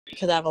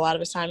because I have a lot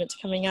of assignments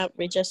coming up.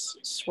 We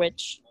just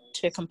switched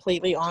to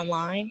completely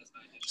online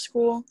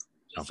school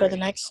for the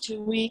next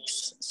 2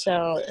 weeks.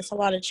 So it's a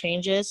lot of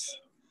changes.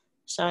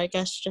 So I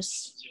guess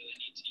just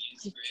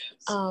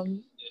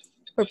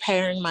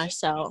preparing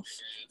myself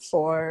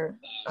for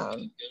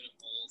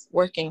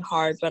working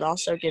hard, but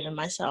also giving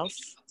myself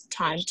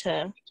time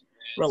to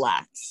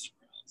relax.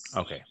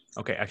 Okay.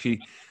 Actually,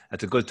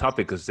 that's a good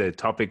topic, because the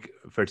topic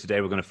for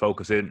today we're going to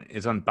focus in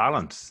is on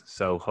balance.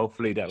 So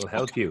hopefully that will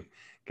help you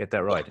get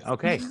that right.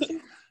 Okay.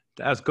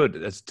 That's good.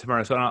 That's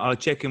tomorrow. So I'll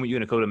check in with you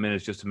in a couple of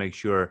minutes just to make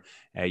sure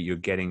you're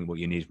getting what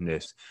you need from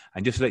this.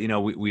 And just to let you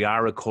know, we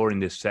are recording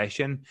this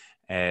session.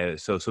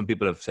 So some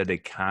people have said they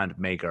can't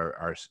make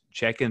our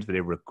check-ins, but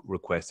they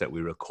request that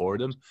we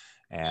record them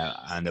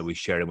and that we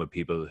share them with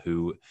people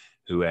who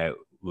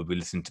will be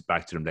listening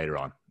back to them later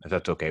on, if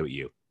that's okay with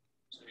you.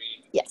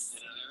 Yes.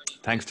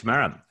 Thanks,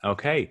 Tamara.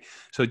 Okay,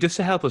 so just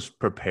to help us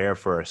prepare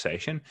for our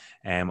session,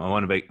 I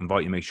want to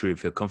invite you to make sure you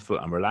feel comfortable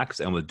and relaxed,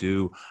 and we'll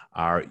do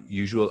our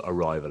usual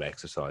arrival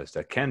exercise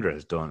that Kendra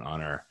has done on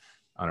our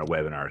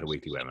webinars, our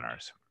weekly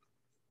webinars.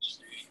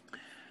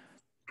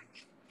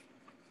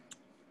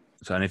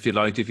 So, and if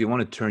you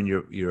want to turn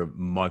your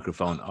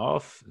microphone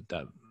off,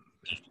 that'd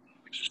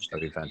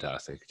be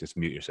fantastic. Just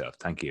mute yourself.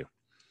 Thank you.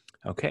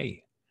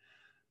 Okay.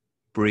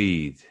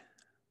 Breathe.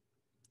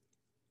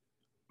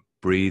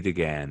 Breathe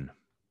again.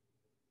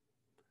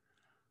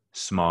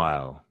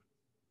 Smile.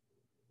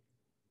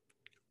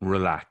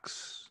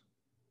 Relax.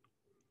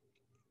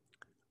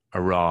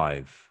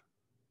 Arrive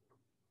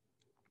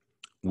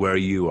where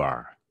you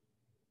are.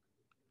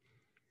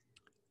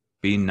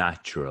 Be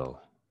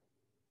natural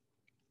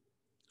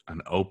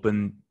and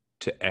open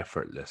to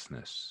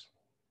effortlessness,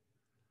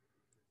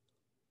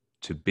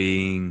 to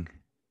being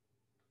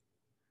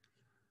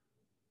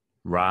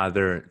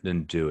rather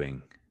than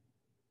doing.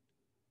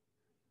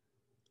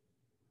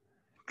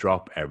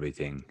 Drop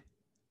everything.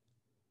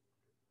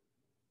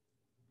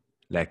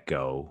 Let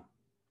go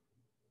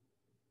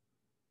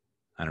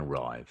and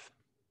arrive.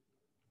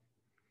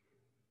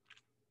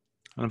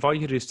 I invite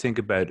you to just think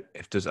about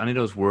if there's any of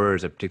those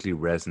words that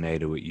particularly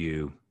resonated with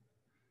you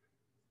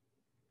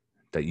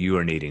that you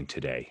are needing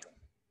today.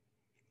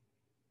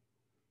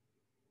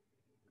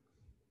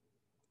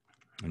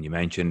 And you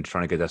mentioned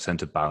trying to get that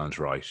sense of balance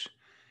right.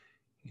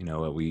 You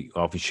know, we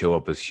often show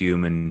up as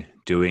human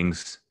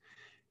doings.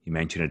 You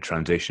mentioned a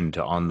transition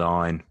to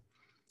online.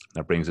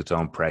 That brings its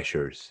own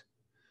pressures.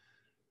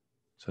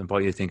 So I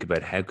invite you to think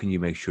about how can you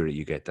make sure that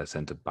you get that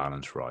sense of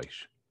balance right.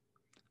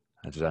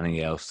 And if there's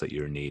anything else that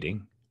you're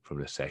needing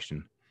from this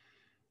session,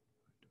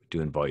 I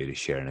do invite you to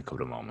share in a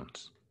couple of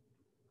moments.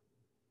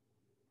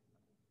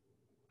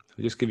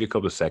 So just give you a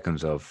couple of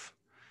seconds of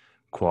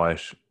quiet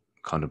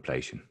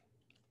contemplation.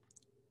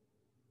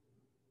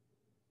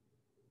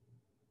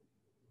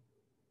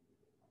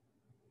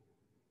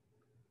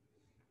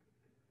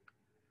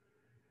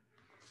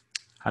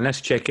 And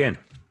let's check in.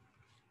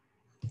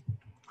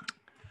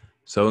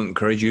 So I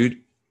encourage you,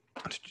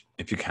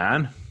 if you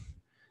can,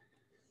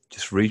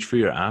 just reach for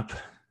your app,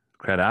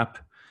 Cred app,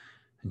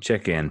 and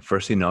check in.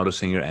 Firstly,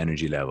 noticing your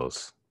energy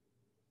levels.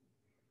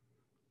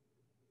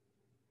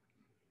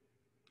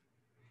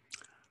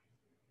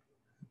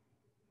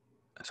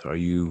 So are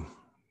you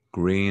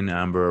green,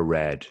 amber, or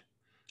red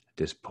at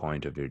this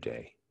point of your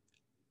day?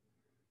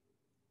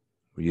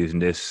 We're using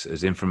this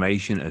as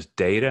information, as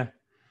data,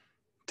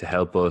 to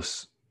help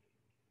us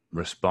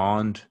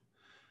respond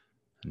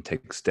and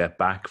take a step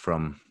back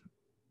from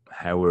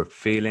how we're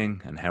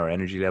feeling and how our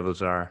energy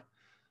levels are,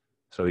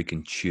 so we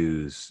can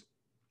choose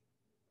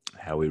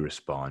how we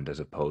respond as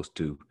opposed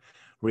to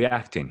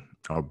reacting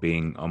or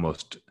being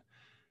almost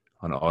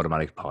on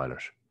automatic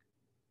pilot.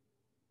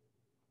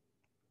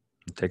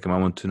 Take a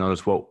moment to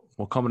notice what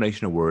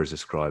combination of words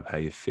describe how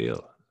you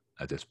feel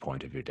at this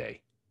point of your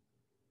day.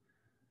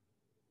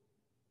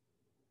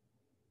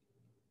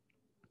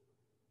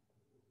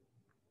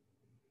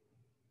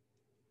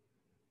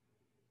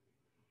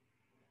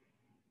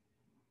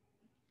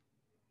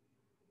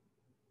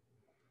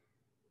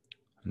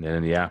 And then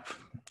in the app,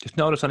 just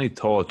notice any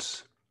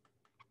thoughts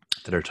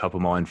that are top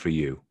of mind for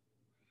you.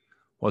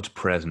 What's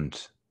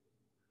present?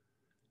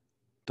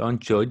 Don't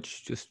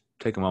judge, just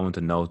take a moment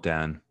to note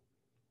down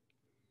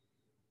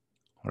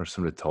what are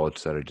some of the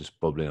thoughts that are just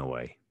bubbling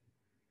away.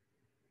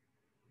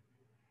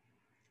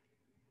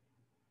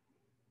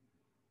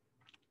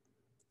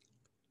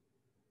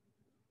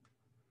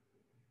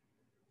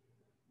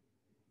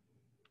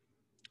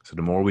 So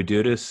the more we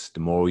do this,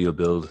 the more you'll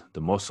build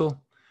the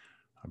muscle.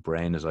 Our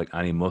brain is like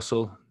any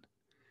muscle.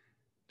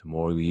 The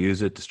more we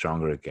use it, the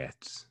stronger it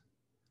gets.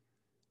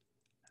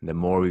 And the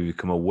more we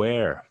become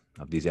aware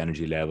of these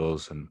energy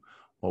levels and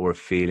what we're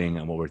feeling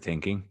and what we're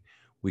thinking,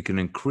 we can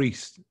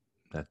increase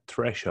that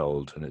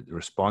threshold and the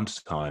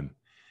response time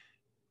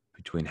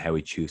between how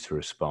we choose to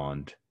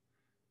respond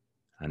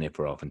and if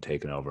we're often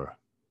taken over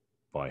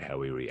by how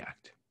we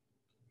react.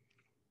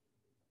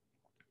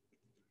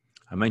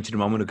 I mentioned a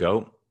moment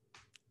ago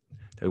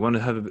that we want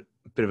to have a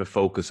bit of a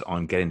focus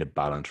on getting the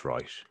balance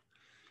right.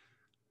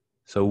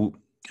 So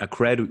at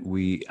Cred,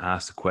 we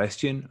asked the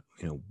question,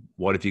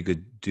 what if you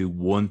could do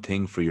one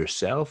thing for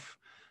yourself?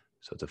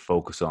 So to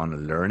focus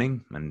on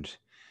learning. And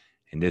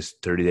in this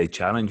 30-day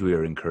challenge, we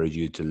are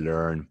encouraging you to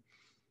learn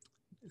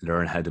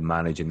how to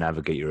manage and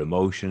navigate your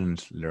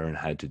emotions, learn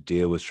how to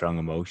deal with strong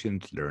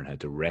emotions, learn how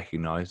to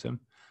recognize them.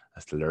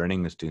 That's the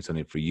learning. It's doing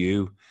something for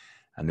you.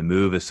 And the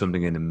move is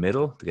something in the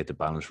middle to get the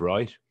balance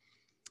right.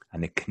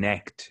 And the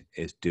connect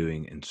is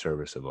doing in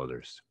service of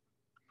others.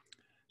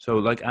 So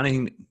like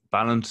anything,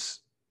 balance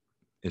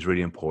is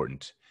really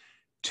important.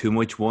 Too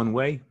much one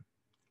way,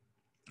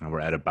 and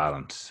we're out of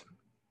balance.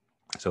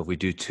 So if we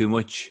do too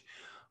much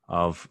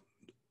of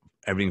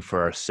everything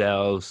for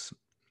ourselves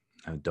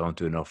and don't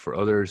do enough for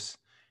others,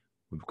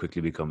 we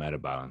quickly become out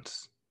of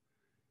balance.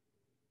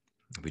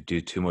 If we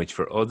do too much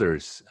for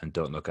others and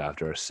don't look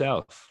after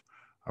ourselves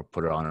or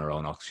put on our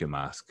own oxygen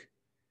mask,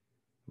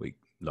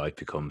 life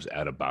becomes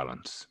out of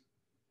balance.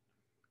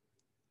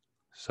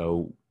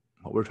 So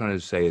what we're trying to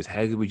say is,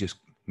 how do we just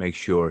make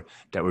sure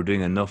that we're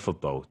doing enough of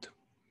both?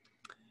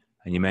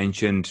 And you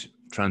mentioned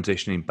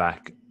transitioning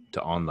back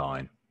to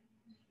online,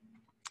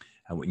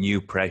 and with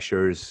new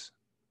pressures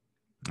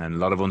and a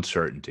lot of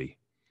uncertainty.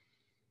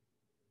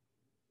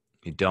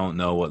 You don't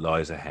know what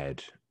lies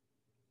ahead.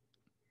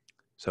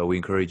 So we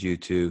encourage you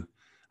to,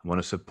 I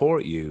want to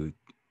support you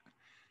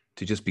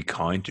to just be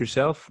kind to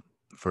yourself,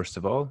 first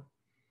of all,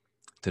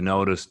 to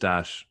notice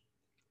that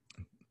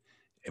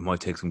it might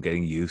take some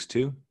getting used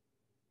to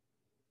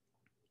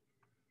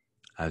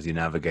as you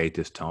navigate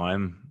this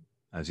time,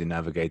 as you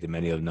navigate the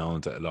many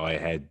unknowns that lie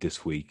ahead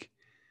this week.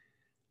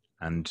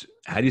 And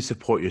how do you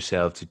support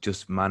yourself to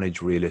just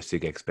manage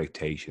realistic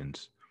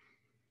expectations?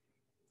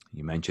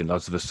 You mentioned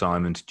lots of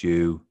assignments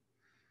due,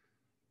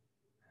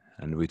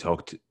 and we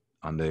talked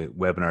on the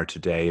webinar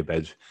today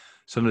about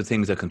some of the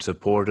things that can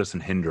support us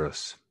and hinder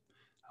us.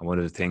 And one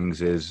of the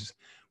things is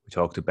we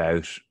talked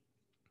about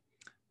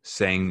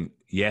saying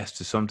yes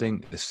to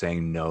something is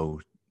saying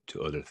no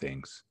to other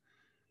things.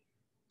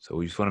 So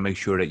we just want to make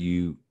sure that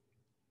you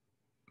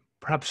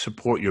perhaps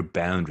support your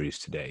boundaries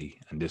today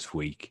and this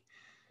week.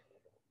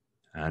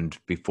 And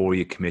before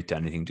you commit to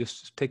anything,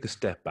 just take a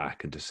step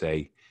back and to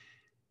say,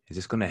 is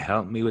this going to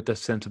help me with that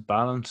sense of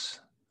balance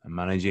and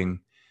managing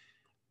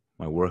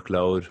my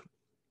workload?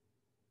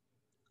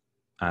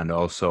 And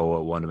also I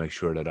want to make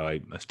sure that I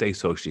stay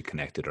socially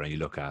connected, or you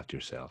look after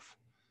yourself.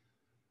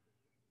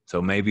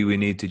 So maybe we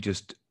need to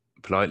just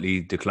politely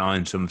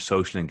decline some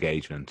social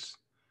engagements.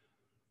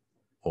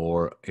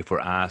 Or if we're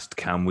asked,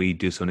 can we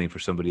do something for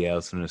somebody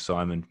else in an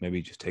assignment,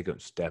 maybe just take a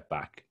step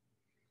back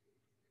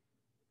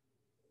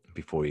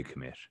before you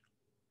commit.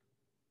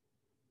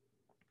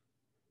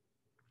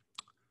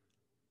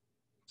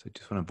 So I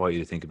just want to invite you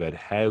to think about,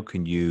 how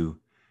can you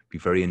be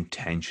very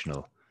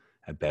intentional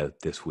about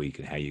this week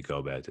and how you go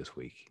about this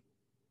week.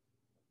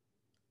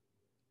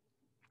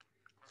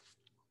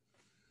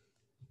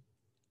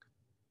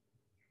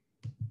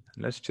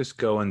 Let's just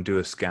go and do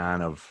a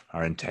scan of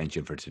our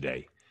intention for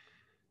today.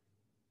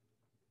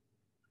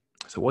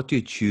 So what do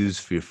you choose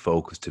for your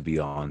focus to be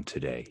on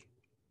today?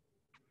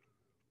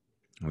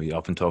 We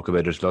often talk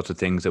about there's lots of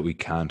things that we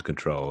can't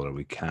control or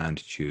we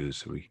can't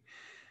choose. We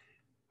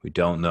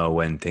don't know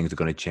when things are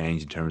going to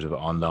change in terms of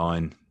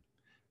online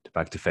to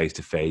back to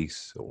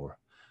face, or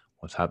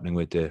what's happening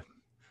with the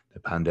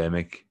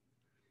pandemic,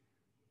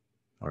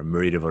 or a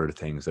myriad of other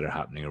things that are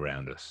happening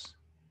around us.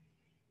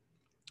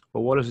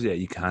 But what is it that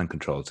you can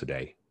control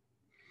today?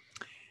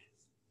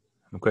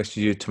 My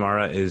question to you,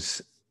 Tamara,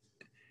 is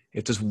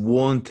if there's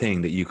one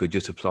thing that you could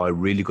just apply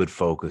really good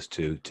focus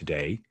to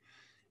today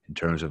in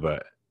terms of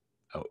a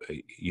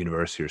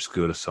university or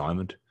school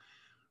assignment,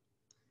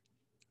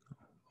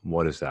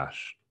 what is that?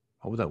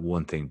 What would that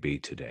one thing be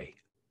today?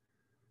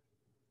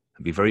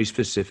 And be very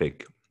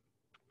specific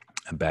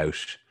about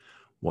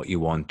what you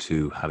want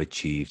to have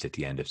achieved at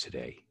the end of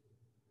today.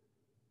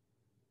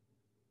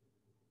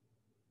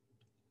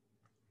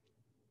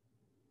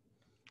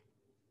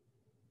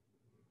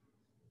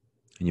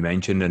 And you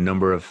mentioned a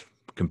number of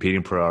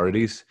competing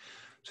priorities.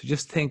 So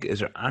just think, is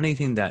there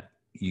anything that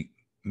you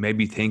may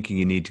be thinking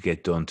you need to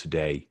get done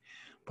today?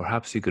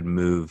 Perhaps you could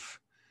move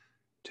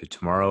to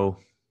tomorrow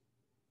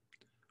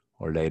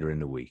or later in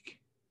the week.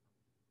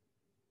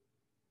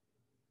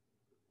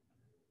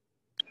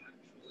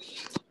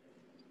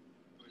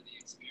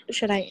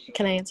 Can I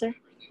answer?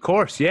 Of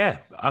course, yeah,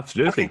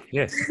 absolutely, okay.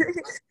 Yes.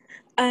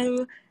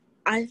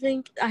 I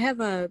think I have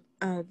a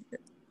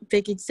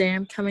big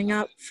exam coming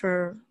up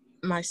for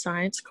my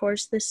science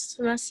course this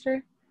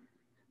semester.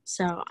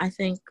 So I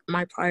think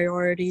my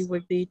priority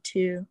would be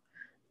to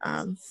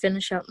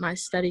finish up my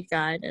study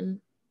guide and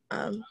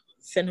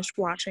finish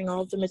watching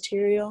all of the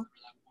material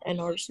in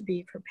order to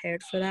be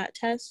prepared for that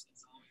test.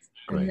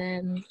 Great. And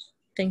then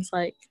things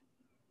like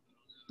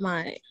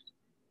my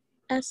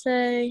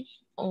essay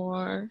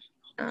or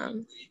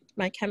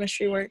my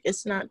chemistry work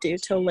is not due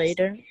till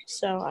later,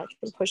 so I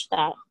can push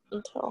that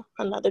until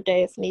another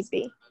day if need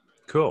be.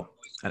 Cool.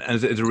 And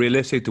is it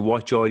realistic to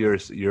watch all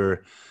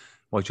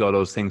watch all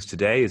those things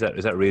today? Is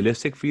that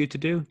realistic for you to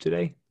do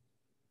today?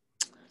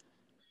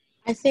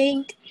 I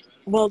think,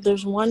 well,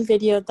 there's one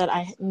video that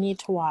I need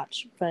to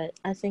watch, but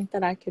I think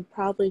that I could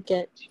probably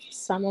get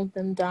some of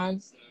them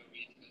done.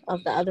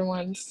 Of the other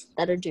ones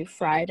that are due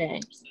Friday,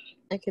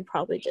 I could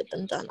probably get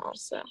them done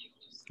also.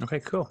 Okay,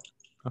 cool.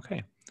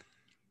 Okay.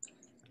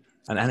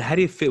 And how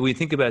do you feel when you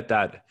think about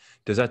that?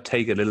 Does that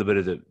take a little bit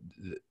of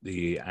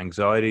the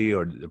anxiety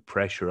or the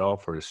pressure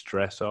off or the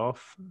stress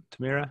off,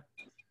 Tamira?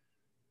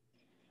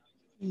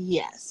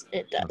 Yes,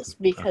 it Okay. does,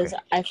 because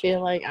Okay. I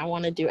feel like I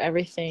want to do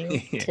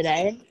everything Yes.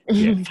 today,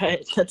 Yeah.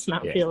 but that's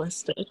not Yeah.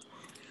 realistic.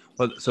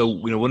 Well, so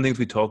one of the things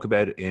we talk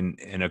about in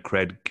our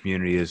cred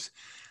community is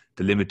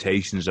the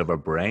limitations of our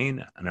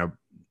brain, and our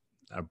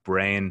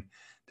brain,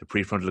 the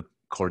prefrontal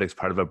cortex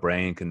part of our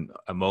brain, can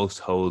at most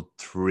hold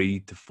 3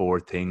 to 4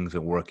 things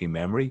in working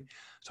memory.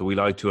 So we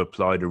like to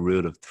apply the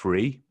rule of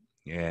 3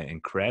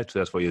 in cred. So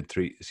that's why you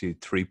see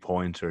 3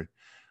 points or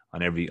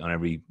on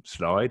every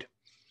slide.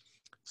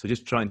 So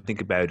just try and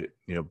think about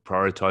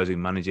prioritizing,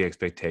 managing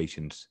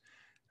expectations,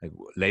 like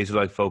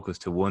laser-like focus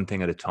to one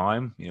thing at a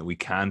time. We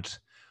can't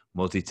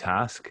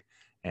multitask,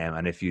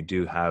 and if you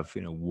do have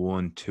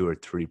 1, 2, or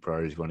 3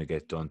 priorities you want to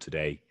get done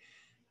today,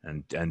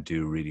 and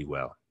do really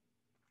well.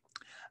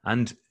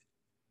 And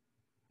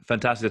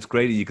fantastic. It's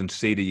great that you can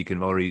see that you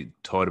can already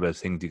thought about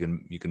things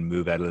you can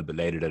move out a little bit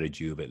later, that are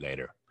due a bit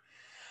later.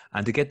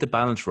 And to get the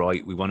balance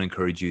right, we want to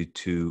encourage you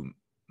to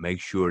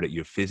make sure that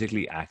you're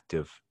physically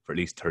active for at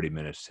least 30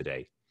 minutes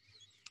today.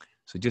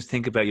 So just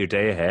think about your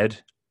day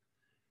ahead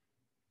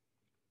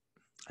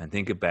and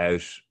think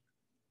about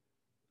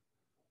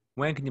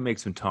when can you make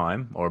some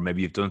time, or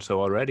maybe you've done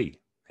so already.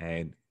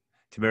 And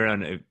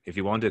Tamira, if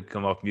you want to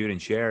come off mute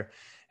and share,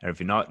 or if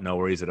you're not, no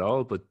worries at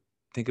all, but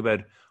think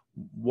about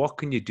what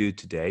can you do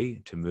today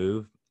to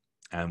move,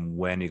 and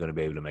when you're going to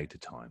be able to make the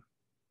time.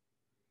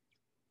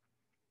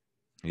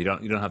 You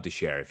don't have to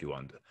share if you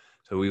want to.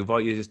 So we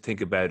invite you to just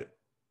think about,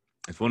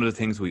 it's one of the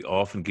things we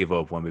often give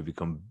up when we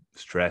become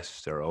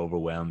stressed or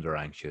overwhelmed or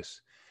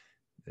anxious,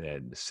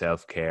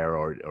 self-care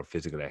or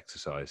physical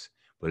exercise,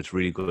 but it's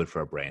really good for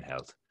our brain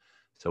health.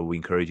 So we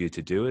encourage you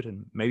to do it,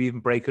 and maybe even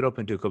break it up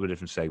into a couple of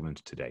different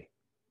segments today.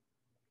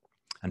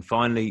 And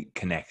finally,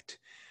 connect.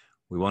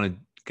 We want to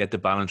get the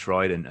balance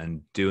right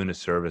and do in a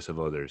service of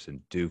others,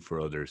 and do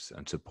for others,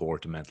 and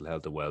support the mental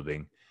health and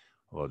well-being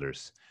of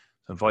others.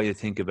 So I invite you to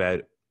think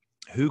about,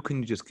 who can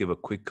you just give a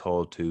quick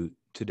call to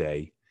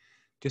today,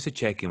 just to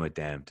check in with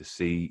them to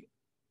see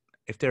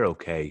if they're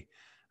okay,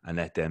 and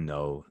let them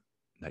know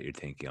that you're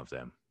thinking of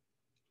them.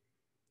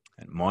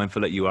 And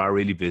mindful that you are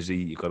really busy,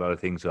 you've got a lot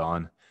of things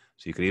on.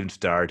 So you could even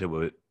start it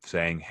with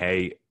saying,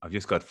 hey, I've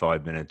just got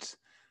 5 minutes.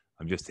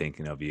 I'm just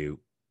thinking of you.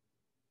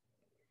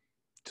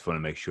 Just want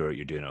to make sure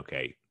you're doing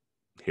okay.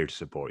 Here to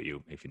support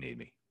you if you need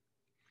me.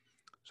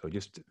 So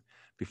just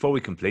before we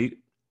complete,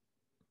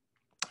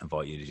 I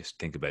invite you to just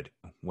think about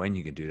when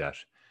you can do that,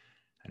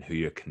 and who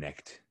your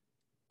connect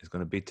is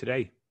going to be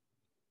today.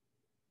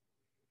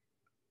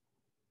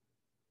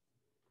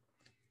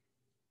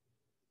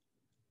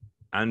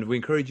 And we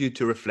encourage you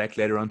to reflect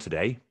later on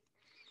today.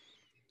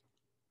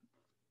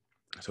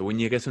 So when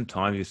you get some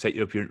time, you set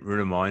up your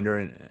reminder,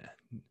 and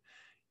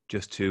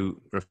just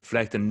to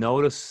reflect and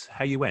notice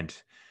how you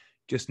went.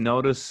 Just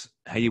notice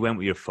how you went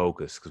with your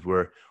focus, because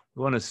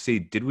we want to see,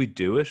 did we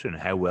do it, and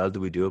how well did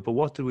we do it? But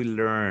what did we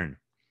learn?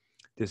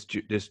 This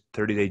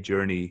 30-day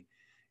journey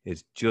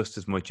is just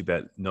as much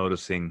about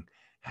noticing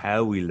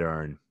how we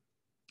learn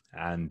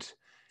and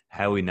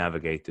how we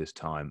navigate this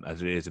time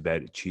as it is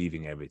about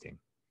achieving everything.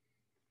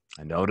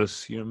 And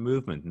notice your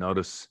movement.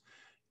 Notice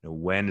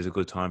when is a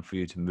good time for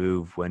you to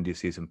move? When do you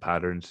see some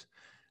patterns?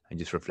 And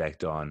just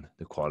reflect on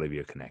the quality of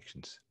your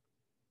connections.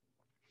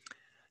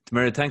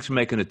 Tamira, thanks for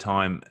making the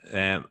time.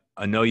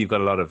 I know you've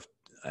got a lot of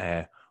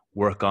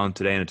work on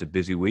today, and it's a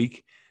busy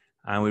week.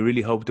 And we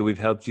really hope that we've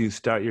helped you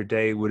start your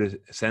day with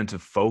a sense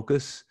of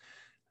focus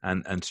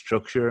and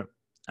structure,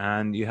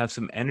 and you have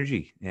some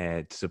energy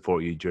to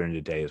support you during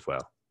the day as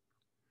well.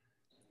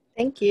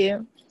 Thank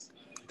you.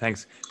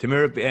 Thanks,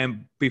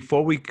 Tamira.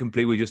 Before we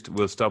complete,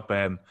 we'll stop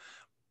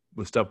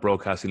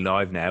broadcasting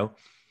live now.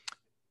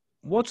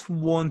 What's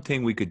one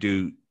thing we could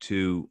do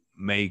to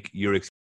make your experience